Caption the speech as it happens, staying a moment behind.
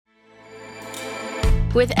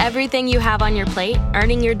With everything you have on your plate,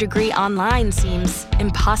 earning your degree online seems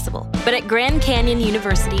impossible. But at Grand Canyon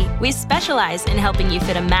University, we specialize in helping you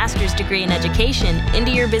fit a master's degree in education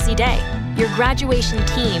into your busy day. Your graduation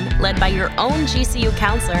team, led by your own GCU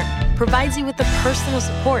counselor, provides you with the personal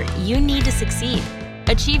support you need to succeed.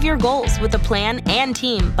 Achieve your goals with a plan and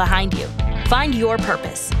team behind you. Find your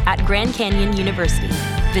purpose at Grand Canyon University.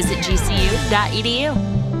 Visit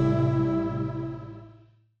gcu.edu.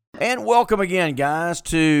 And welcome again, guys,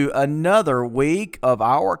 to another week of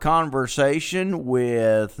our conversation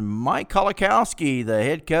with Mike Kolakowski, the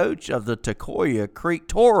head coach of the Tacoya Creek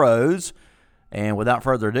Toros. And without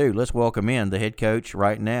further ado, let's welcome in the head coach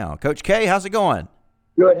right now. Coach K, how's it going?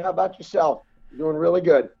 Good. How about yourself? Doing really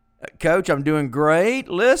good. Coach, I'm doing great.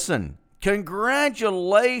 Listen,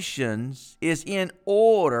 congratulations is in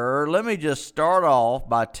order. Let me just start off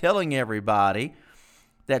by telling everybody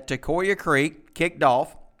that Tacoya Creek kicked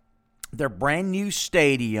off their brand new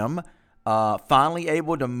stadium, finally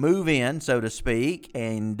able to move in, so to speak,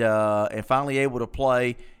 and finally able to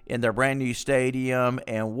play in their brand new stadium.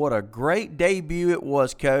 And what a great debut it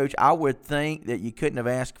was, Coach. I would think that you couldn't have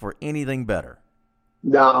asked for anything better.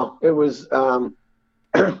 No, it was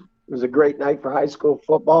it was a great night for high school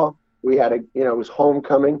football. We had it was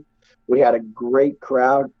homecoming. We had a great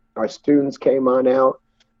crowd. Our students came on out.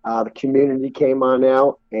 The community came on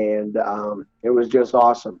out, and it was just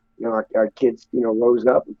awesome. Our kids, rose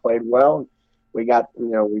up and played well. We got,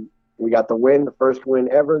 we got the win, the first win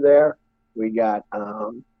ever there. We got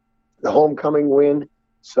the homecoming win.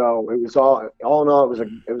 So it was all in all,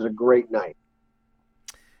 it was a great night.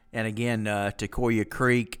 And again, Tacoya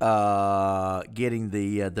Creek getting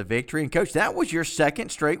the victory. And Coach, that was your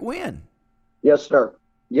second straight win. Yes, sir.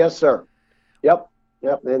 Yes, sir. Yep.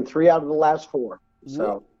 And 3 out of the last 4.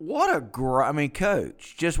 So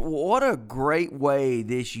Coach, just what a great way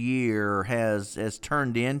this year has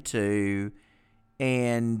turned into.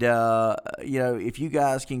 And, if you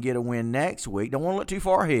guys can get a win next week, don't want to look too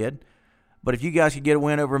far ahead, but if you guys can get a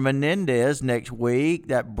win over Menendez next week,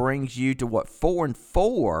 that brings you to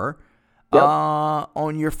 4-4 Yep.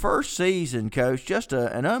 On your first season, Coach. Just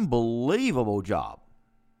an unbelievable job.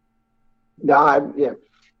 No,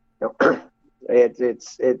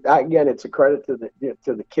 It's a credit to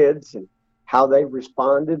the kids and how they've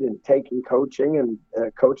responded and taking coaching, and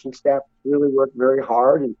coaching staff really worked very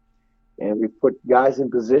hard, and we put guys in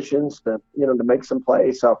positions to make some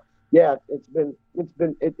plays. So yeah, it's been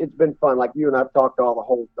fun. Like you and I've talked all the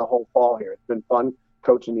whole fall here. It's been fun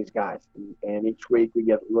coaching these guys, and each week we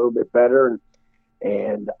get a little bit better,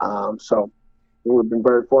 and so we've been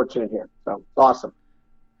very fortunate here. So it's awesome.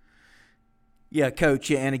 Yeah, Coach,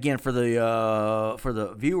 and again for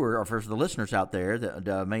the viewer or for the listeners out there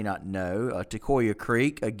that may not know, Tacoya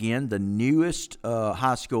Creek, again, the newest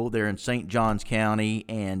high school there in St. Johns County,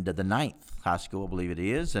 and the 9th high school, I believe it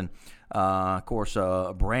is, and of course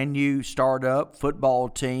a brand new startup football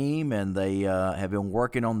team, and they have been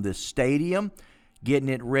working on this stadium, getting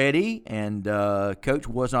it ready, and Coach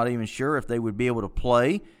was not even sure if they would be able to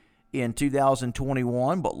play in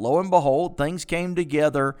 2021, but lo and behold, things came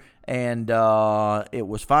together, and it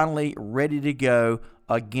was finally ready to go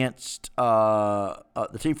against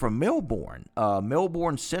the team from Melbourne,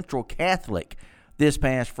 Melbourne Central Catholic, this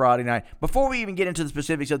past Friday night. Before we even get into the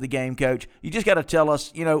specifics of the game, Coach, you just got to tell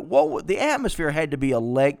us, what the atmosphere had to be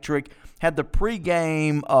electric, had the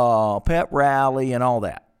pregame pep rally and all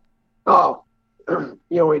that. Oh,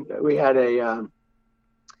 we had a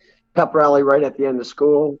pep rally right at the end of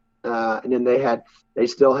school. And then they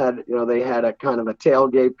still had a kind of a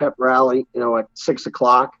tailgate pep rally, at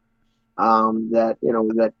 6:00,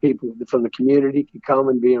 that people from the community could come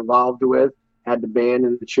and be involved with, had the band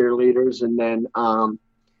and the cheerleaders. And then,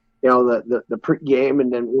 the pre-game.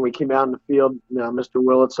 And then when we came out in the field, Mr.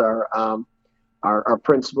 Willits, our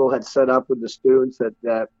principal, had set up with the students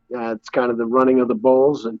that it's kind of the running of the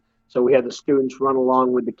bulls. And so we had the students run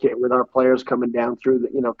along with with our players coming down through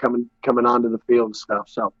coming onto the field and stuff.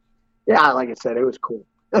 So, yeah, like I said, it was cool.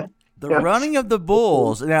 The running of the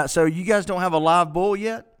bulls. Now, so you guys don't have a live bull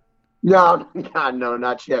yet? No,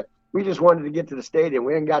 not yet. We just wanted to get to the stadium.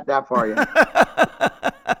 We ain't got that far yet.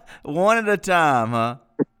 One at a time, huh?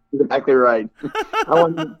 Exactly right.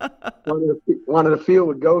 I wanted to field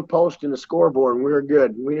with goal post and the scoreboard, and we were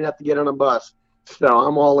good. We didn't have to get on a bus. So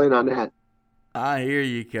I'm all in on that. I hear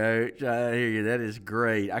you, Coach. I hear you. That is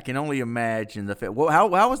great. I can only imagine how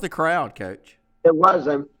was the crowd, Coach? It was.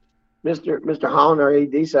 Mr. Holland, our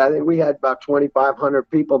AD, said I think we had about 2,500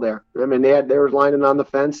 people there. I mean, they were lining on the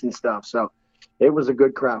fence and stuff. So it was a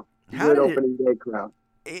good crowd. Opening day crowd.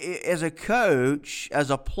 As a coach, as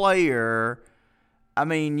a player, I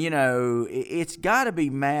mean, it's got to be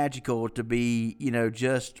magical to be,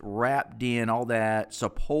 just wrapped in all that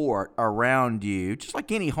support around you, just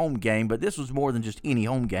like any home game. But this was more than just any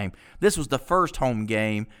home game. This was the first home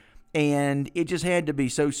game, and it just had to be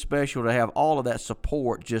so special to have all of that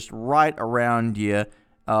support just right around you.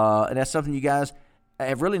 And that's something you guys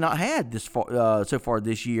have really not had this so far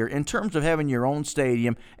this year in terms of having your own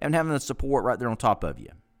stadium and having the support right there on top of you.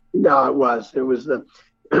 No, it was the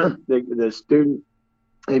the student.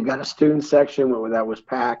 They've got a student section that was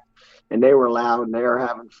packed, and they were loud, and they were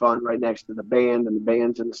having fun right next to the band, and the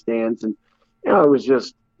band's in the stands. And it was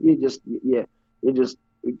just you just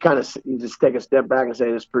take a step back and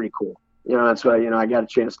say, "This is pretty cool." That's why I got a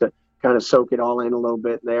chance to kind of soak it all in a little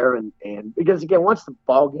bit there, and because again, once the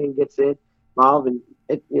ball game gets involved, and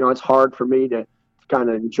it's hard for me to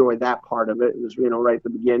kind of enjoy that part of it. It was right at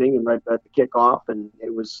the beginning and right at the kickoff, and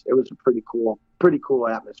it was a pretty cool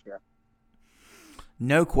atmosphere.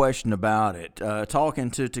 No question about it. Talking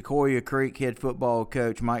to Tacoya Creek head football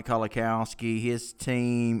coach Mike Kolakowski, his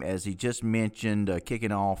team, as he just mentioned,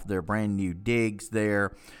 kicking off their brand new digs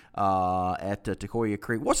there at Tacoya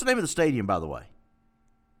Creek. What's the name of the stadium, by the way?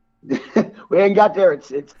 We ain't got there. It's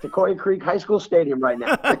Tacoya Creek High School Stadium right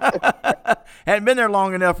now. Hadn't been there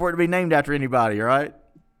long enough for it to be named after anybody, right?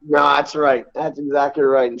 No, that's right. That's exactly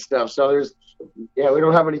right and stuff. So we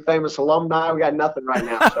don't have any famous alumni. We got nothing right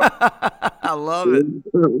now. So. I love it.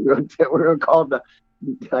 We're going to call it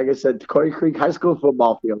like I said, Tacoya Creek High School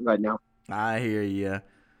football field right now. I hear you.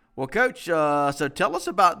 Well, Coach, so tell us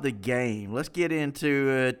about the game. Let's get into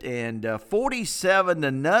it. And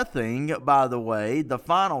 47-0, by the way, the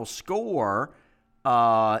final score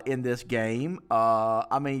in this game.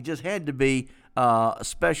 It just had to be a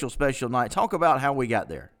special night. Talk about how we got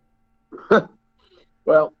there.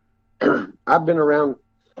 Well, I've been around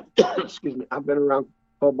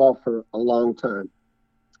football for a long time.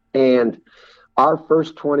 And our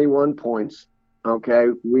first 21 points, okay,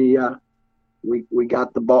 we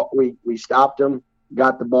got the ball, we stopped them,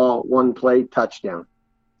 got the ball, one play, touchdown.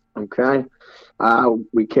 Okay.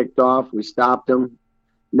 We kicked off, we stopped them.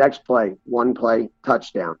 Next play, one play,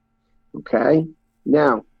 touchdown. Okay.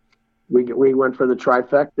 Now we went for the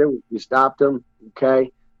trifecta, we stopped them.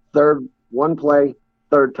 Okay. Third, one play,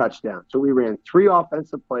 third touchdown. So we ran 3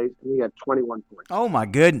 offensive plays and we had 21 points. Oh my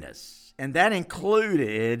goodness. And that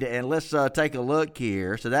included, and let's take a look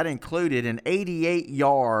here. So that included an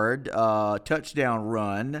 88-yard touchdown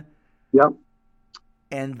run. Yep.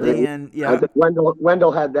 And then, I think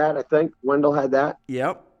Wendell had that. I think Wendell had that.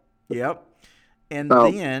 Yep. And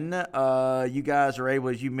then you guys are able,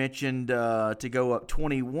 as you mentioned, to go up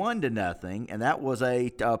 21-0, and that was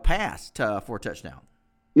a pass for a touchdown.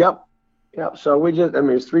 Yep. So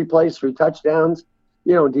it's 3 plays, 3 touchdowns.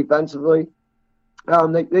 Defensively.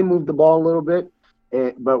 They moved the ball a little bit,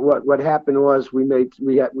 but what happened was we made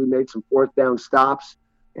some fourth down stops,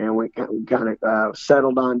 and we kind of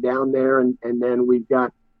settled on down there, and then we've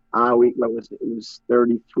got it was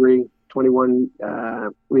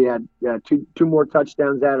 33-21. We had two more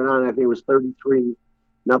touchdowns added on. I think it was 33-0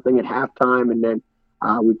 at halftime, and then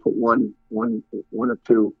we put one or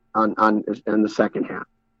two on in the second half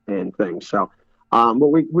and things. So, but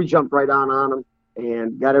we jumped right on them.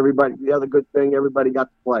 And got everybody. The other good thing, everybody got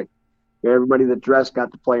to play. Everybody that dressed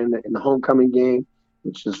got to play in the homecoming game,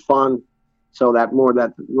 which is fun. So that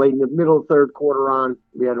late in the middle of the third quarter on,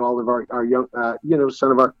 we had all of our young,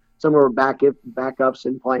 some of our backups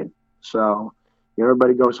in playing. So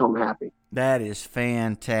everybody goes home happy. That is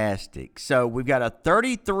fantastic. So we've got a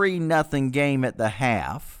 33-0 game at the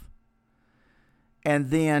half.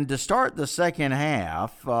 And then to start the second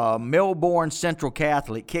half, Melbourne Central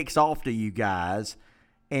Catholic kicks off to you guys.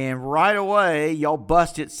 And right away, y'all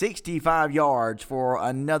busted 65 yards for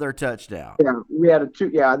another touchdown. Yeah, we had I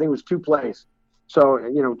think it was 2 plays. So,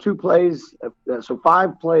 2 plays, so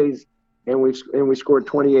 5 plays, and we scored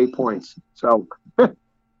 28 points. So our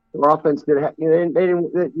offense they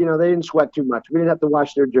didn't sweat too much. We didn't have to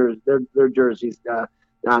wash their jerseys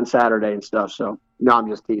on Saturday and stuff. So no, I'm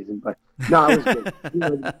just teasing, but no, it was good.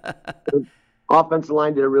 The offensive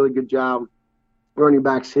line did a really good job. Running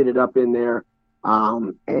backs hit it up in there,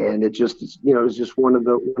 and it just it was just one of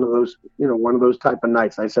those type of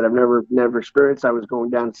nights. I said I've never experienced. I was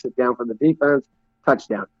going down to sit down for the defense,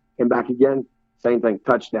 touchdown. Came back again, same thing,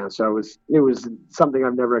 touchdown. So it was something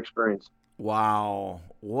I've never experienced. Wow,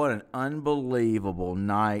 what an unbelievable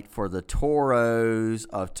night for the Toros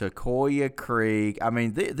of Tacoya Creek. I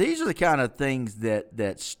mean, these are the kind of things that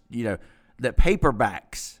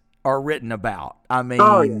paperbacks are written about. I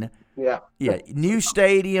mean, Yeah, new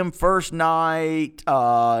stadium, first night,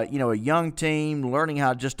 a young team learning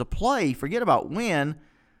how just to play. Forget about win,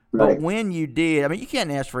 but when you did, I mean, you can't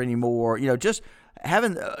ask for any more. Just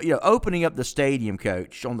having, opening up the stadium,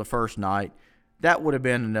 Coach, on the first night, that would have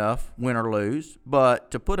been enough, win or lose. But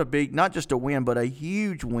to put a big, not just a win, but a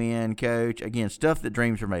huge win, Coach, again, stuff that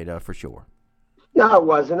dreams are made of for sure. Yeah, it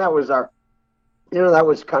was, and that was that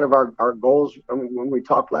was kind of our goals. I mean, when we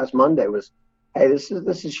talked last Monday was, hey, this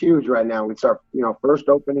is huge right now. It's our first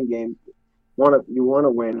opening game. You want to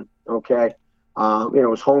win, okay? It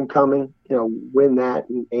was homecoming. Win that,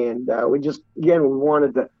 and we just we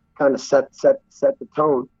wanted to kind of set the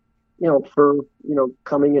tone, for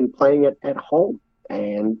coming and playing it at home,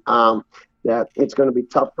 and that it's going to be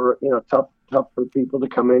tough for people to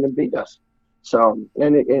come in and beat us. So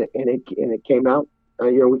and it came out.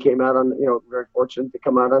 We came out on very fortunate to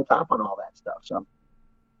come out on top on all that stuff. So.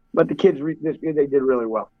 But the kids, they did really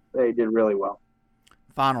well. They did really well.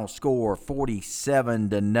 Final score, 47-0.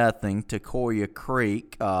 Tacoya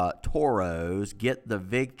Creek Toros get the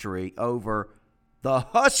victory over the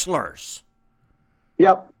Hustlers.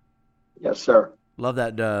 Yep. Yes, sir. Love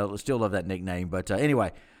that. Still love that nickname. But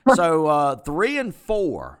anyway, so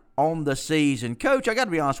 3-4 on the season. Coach, I got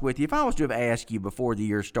to be honest with you. If I was to have asked you before the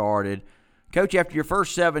year started, Coach, after your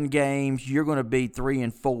first 7 games, you're going to be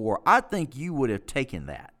 3-4, I think you would have taken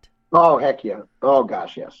that. Oh, heck yeah. Oh,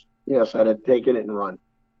 gosh, yes. Yes, I'd have taken it and run.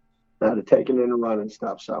 And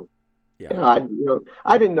stuff. So, I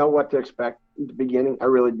didn't know what to expect at the beginning. I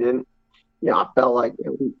really didn't. I felt like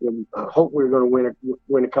I hope we were going to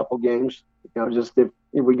win a couple games, just if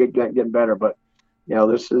we get better. But,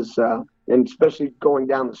 this is and especially going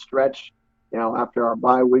down the stretch, after our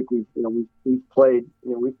bye week, we've played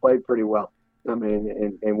pretty well. I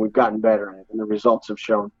mean, and we've gotten better, and the results have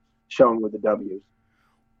shown with the W's.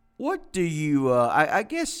 What do you? I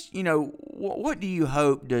guess what do you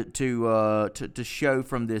hope to show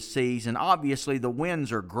from this season? Obviously, the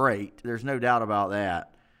wins are great. There's no doubt about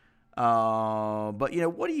that. But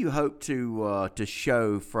what do you hope to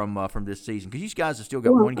show from this season? Because you guys have still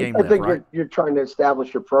got one game left, right? I think you're trying to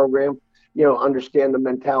establish your program. Understand the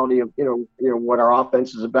mentality of what our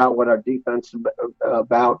offense is about, what our defense is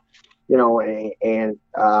about. And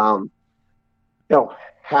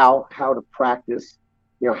how to practice.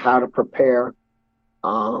 How to prepare.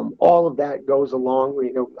 All of that goes along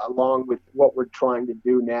with what we're trying to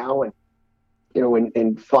do now, and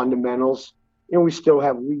in fundamentals. We still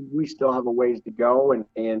have a ways to go,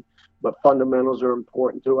 but fundamentals are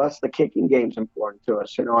important to us. The kicking game's important to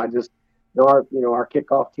us. Our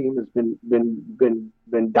kickoff team has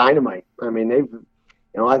been dynamite. I mean, they've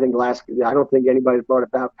I don't think anybody's brought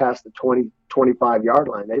it back past the 20-25 yard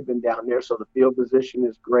line. They've been down there, so the field position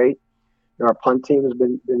is great. Our punt team has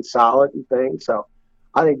been solid and things. So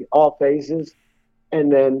I think all phases,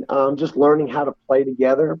 and then just learning how to play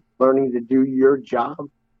together, learning to do your job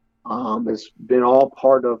has been all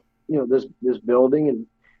part of this building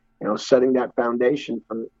and setting that foundation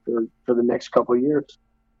for the next couple of years.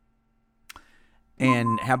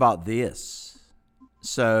 And how about this?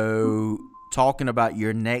 So talking about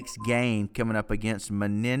your next game coming up against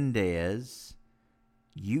Menendez,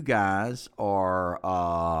 you guys are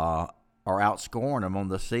outscoring them on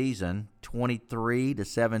the season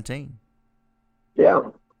 23-17. Yeah.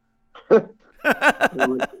 Well,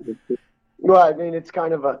 I mean, it's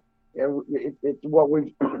kind of it's what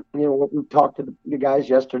we've talked to the guys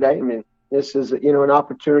yesterday. I mean, this is an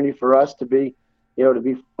opportunity for us to be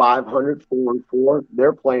 500, 4-4.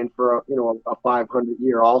 They're playing for a 500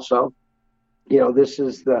 year also. This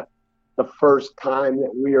is the first time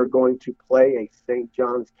that we are going to play a St.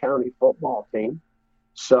 Johns County football team.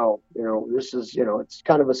 So, this is, it's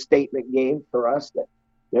kind of a statement game for us that,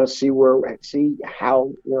 see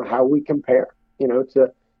how we compare,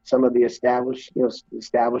 to some of the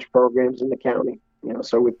established programs in the county,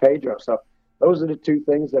 so with Pedro. So those are the two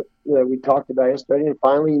things that we talked about yesterday. And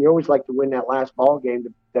finally, you always like to win that last ball game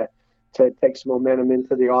to take some momentum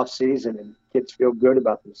into the off season and kids feel good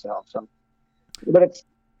about themselves. So, but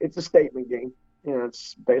it's a statement game.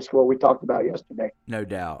 It's basically what we talked about yesterday. No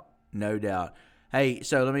doubt. Hey,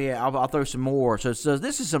 so I'll throw some more. So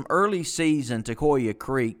this is some early season Tacoya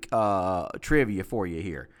Creek trivia for you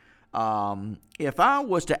here. If I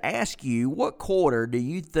was to ask you, what quarter do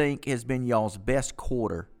you think has been y'all's best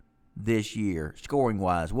quarter this year,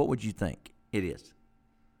 scoring-wise? What would you think it is?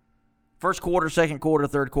 First quarter, second quarter,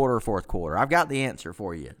 third quarter, or fourth quarter? I've got the answer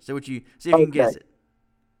for you. See if you can guess it.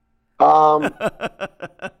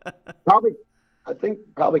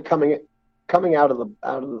 Probably coming out of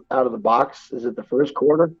the box. Is it the first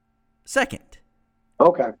quarter? Second.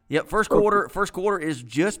 Okay. Yep, first quarter is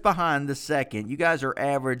just behind the second. You guys are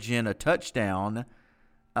averaging a touchdown,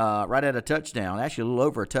 right at a touchdown, actually a little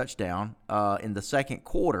over a touchdown in the second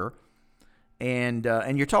quarter. And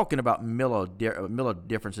you're talking about milli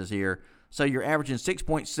differences here. So you're averaging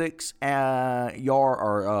 6.6 yard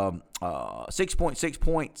or 6.6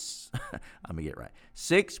 points. Let me get it right.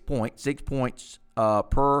 6.6 points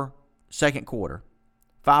per second quarter.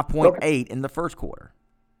 5.8 in the first quarter.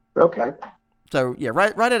 Okay. So yeah,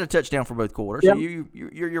 right at a touchdown for both quarters. Yep. So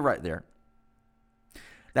you're right there.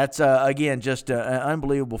 That's again just an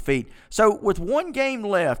unbelievable feat. So with one game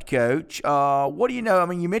left, Coach, what do you know? I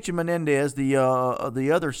mean, you mentioned Menendez, the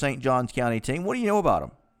other St. Johns County team. What do you know about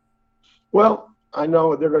them? Well, I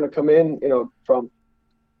know they're going to come in, from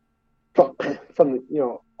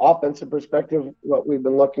the offensive perspective, what we've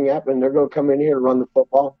been looking at, and they're going to come in here and run the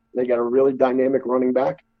football. They got a really dynamic running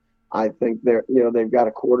back. I think they've got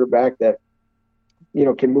a quarterback that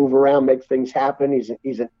can move around, make things happen.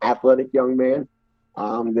 He's an athletic young man.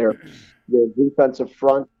 Their defensive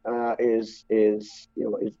front is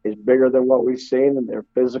bigger than what we've seen, and they're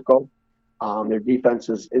physical. Their defense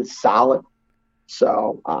is solid.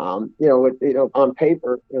 So on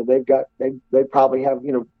paper, they probably have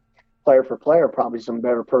player for player probably some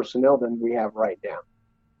better personnel than we have right now.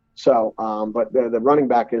 So, but the running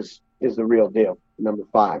back is the real deal, number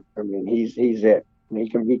 5. I mean, he's it. And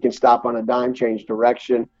he can stop on a dime, change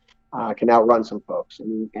direction, can outrun some folks,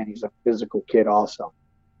 and he's a physical kid also.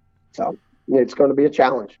 So it's going to be a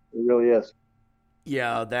challenge. It really is.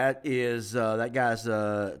 Yeah, that guy's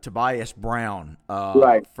Tobias Brown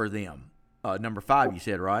right. for them. Number 5, you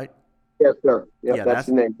said, right? Yes, sir. Yep, yeah, that's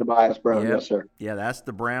the name, Tobias Brown. Yep, yes, sir. Yeah, that's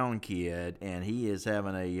the Brown kid, and he is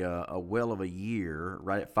having a well of a year,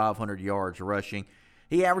 right at 500 yards rushing.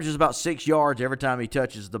 He averages about 6 yards every time he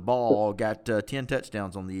touches the ball. Got 10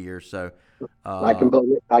 touchdowns on the year. So I can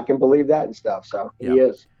believe that and stuff. So he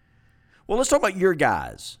is. Well, let's talk about your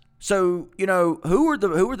guys. So who are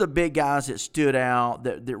the big guys that stood out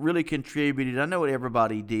that really contributed? I know what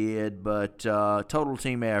everybody did, but total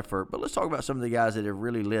team effort. But let's talk about some of the guys that have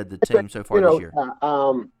really led the team so far this year.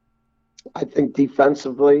 I think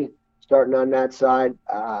defensively, starting on that side,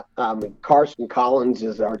 Carson Collins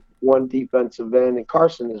is our one defensive end, and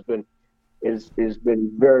Carson has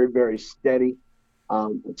been very, very steady,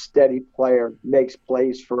 steady player, makes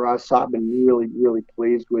plays for us. So I've been really, really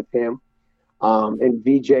pleased with him. And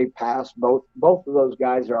VJ Pass, both of those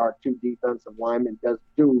guys are our 2 defensive linemen.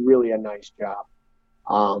 Do really a nice job.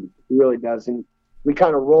 Really does. And we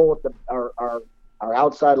kind of roll with our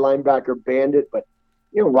outside linebacker Bandit, but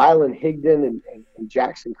Rylan Higdon and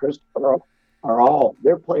Jackson Christopher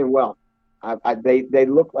they're playing well. They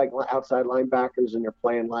look like outside linebackers and they're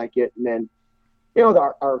playing like it. And then,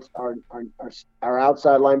 our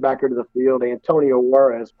outside linebacker to the field, Antonio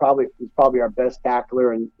Juarez, is probably our best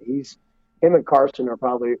tackler, and him and Carson are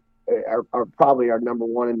probably our number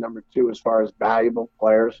 1 and number 2 as far as valuable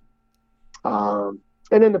players. And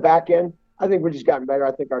in the back end, I think we've just gotten better.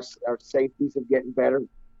 I think our safeties are getting better.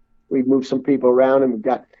 We've moved some people around, and we've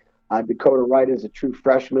got Dakota Wright is a true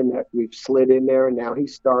freshman that we've slid in there, and now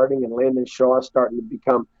he's starting, and Landon Shaw is starting to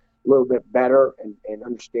become a little bit better and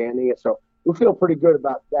understanding it. So we feel pretty good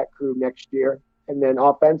about that crew next year. And then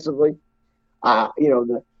offensively, Dylan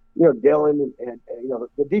and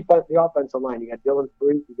the defense, the offensive line. You got Dylan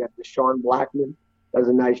Freak, you got Deshaun Blackman, does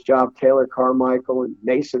a nice job. Taylor Carmichael and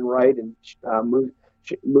Mason Wright and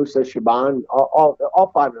Musa Shaban,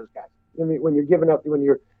 all 5 of those guys. I mean, when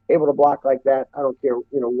you're able to block like that, I don't care,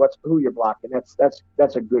 who you're blocking.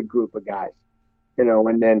 That's a good group of guys,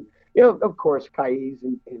 And then, of course, Kaiz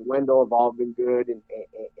and Wendell have all been good, and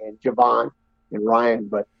Javon and Ryan.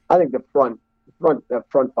 But I think the front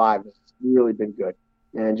 5 has really been good,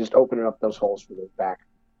 and just opening up those holes for the back.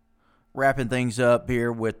 Wrapping things up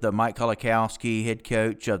here with Mike Kolakowski, head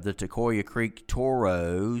coach of the Tacoya Creek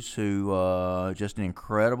Toros, who just an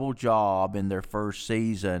incredible job in their first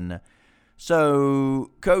season.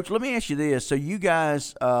 So, Coach, let me ask you this. So you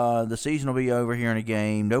guys, the season will be over here in a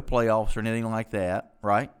game, no playoffs or anything like that,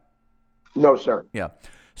 right? No, sir. Yeah.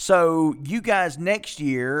 So you guys next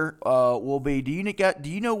year will be, do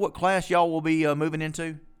you know what class y'all will be moving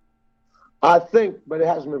into? I think, but it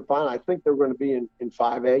hasn't been final. I think they're going to be in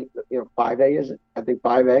 5A. 5A, is it? I think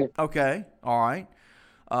 5A. Okay. All right.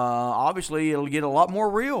 Obviously, it'll get a lot more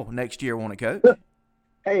real next year, won't it, Coach?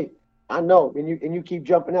 Hey, I know, and you keep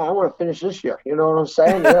jumping out. I want to finish this year. You know what I'm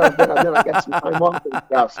saying? Then I got some time off and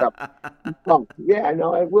stuff. So, yeah, I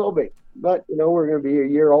know it will be. But, we're going to be a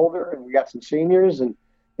year older, and we got some seniors, and,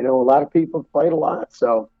 a lot of people played a lot.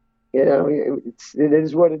 So, it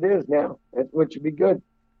is what it is now. Which would be good.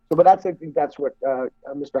 So, but I think that's what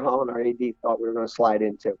Mr. Holland, our AD, thought we were going to slide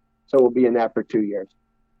into. So we'll be in that for 2 years.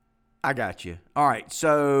 I got you. All right,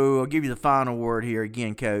 so I'll give you the final word here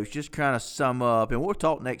again, Coach. Just kind of sum up, and we'll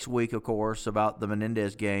talk next week, of course, about the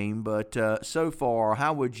Menendez game. But so far,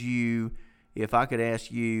 how would you, if I could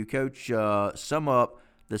ask you, Coach, sum up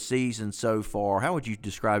the season so far? How would you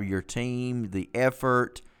describe your team, the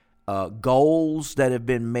effort, goals that have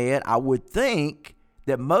been met? I would think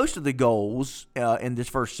that most of the goals in this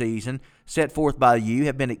first season set forth by you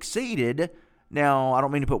have been exceeded. Now, I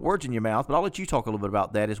don't mean to put words in your mouth, but I'll let you talk a little bit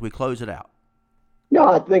about that as we close it out. No,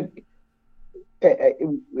 I think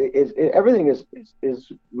everything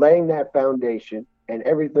is laying that foundation, and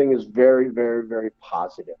everything is very, very, very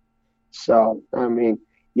positive. So, I mean,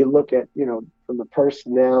 you look at, from the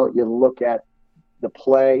personnel, you look at the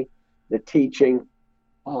play, the teaching,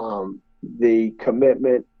 the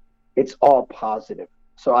commitment, it's all positive.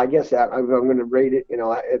 So I guess I'm going to rate it,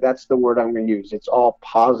 that's the word I'm going to use. It's all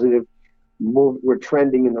positive. We're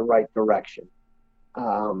trending in the right direction,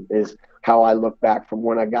 is how I look back from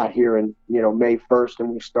when I got here in, May 1st and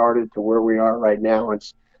we started to where we are right now.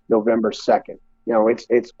 It's November 2nd.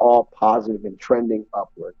 It's all positive and trending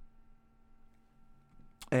upward.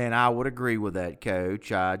 And I would agree with that,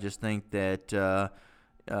 Coach. I just think that,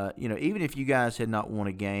 even if you guys had not won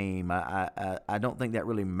a game, I don't think that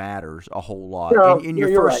really matters a whole lot in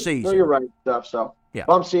your first season. No, you're right, stuff. So yeah. If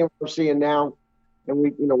I'm seeing what we're seeing now, and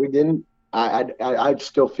we didn't, I'd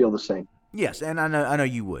still feel the same. Yes, and I know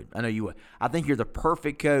you would. I think you're the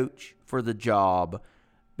perfect coach for the job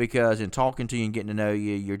because in talking to you and getting to know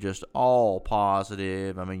you, you're just all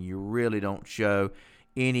positive. I mean, you really don't show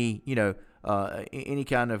any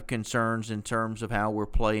kind of concerns in terms of how we're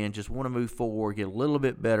playing. Just want to move forward, get a little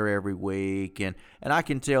bit better every week, and I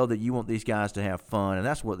can tell that you want these guys to have fun, and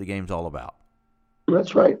that's what the game's all about.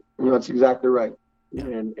 That's right. That's exactly right. Yeah.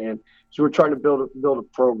 And so we're trying to build a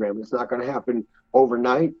program. It's not going to happen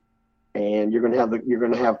overnight, and you're going to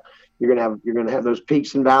have those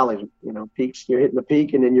peaks and valleys. Peaks, you're hitting the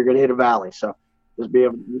peak, and then you're going to hit a valley. So just be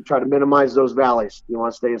able to try to minimize those valleys. You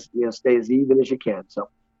want to stay as even as you can. So,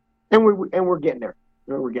 and we're getting there.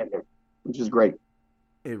 We're getting there, which is great.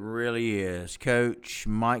 It really is. Coach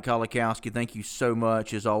Mike Kolakowski, thank you so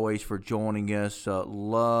much, as always, for joining us.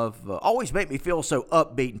 Always make me feel so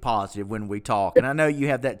upbeat and positive when we talk. And I know you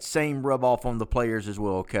have that same rub-off on the players as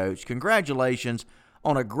well, Coach. Congratulations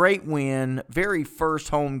on a great win, very first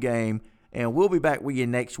home game, and we'll be back with you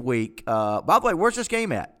next week. By the way, where's this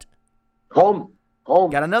game at? Home.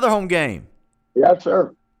 Got another home game. Yes,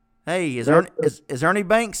 sir. Hey, as Ernie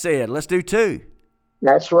Banks said, let's do 2.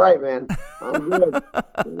 That's right, man. I'm good.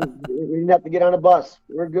 We didn't have to get on a bus.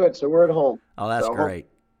 We're good, so we're at home. Oh, that's great.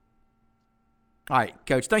 All right,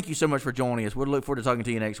 Coach, thank you so much for joining us. We'll look forward to talking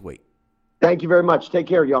to you next week. Thank you very much. Take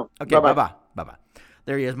care, y'all. Okay, bye-bye. Bye-bye.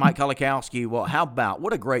 There he is, Mike Kolakowski. Well,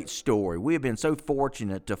 what a great story. We have been so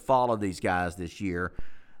fortunate to follow these guys this year.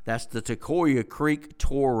 That's the Tacoya Creek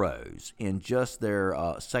Toros in just their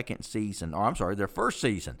their first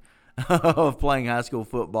season of playing high school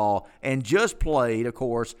football, and just played, of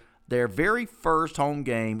course, their very first home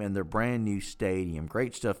game in their brand new stadium.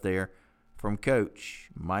 Great stuff there from Coach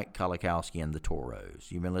Mike Kolakowski and the Toros.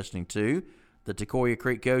 You've been listening to the Tacoya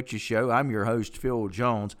Creek Coaches Show. I'm your host, Phil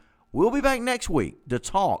Jones. We'll be back next week to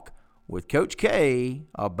talk with Coach K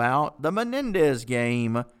about the Menendez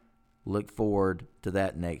game. Look forward to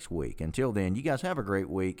that next week. Until then, you guys have a great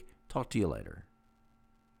week. Talk to you later.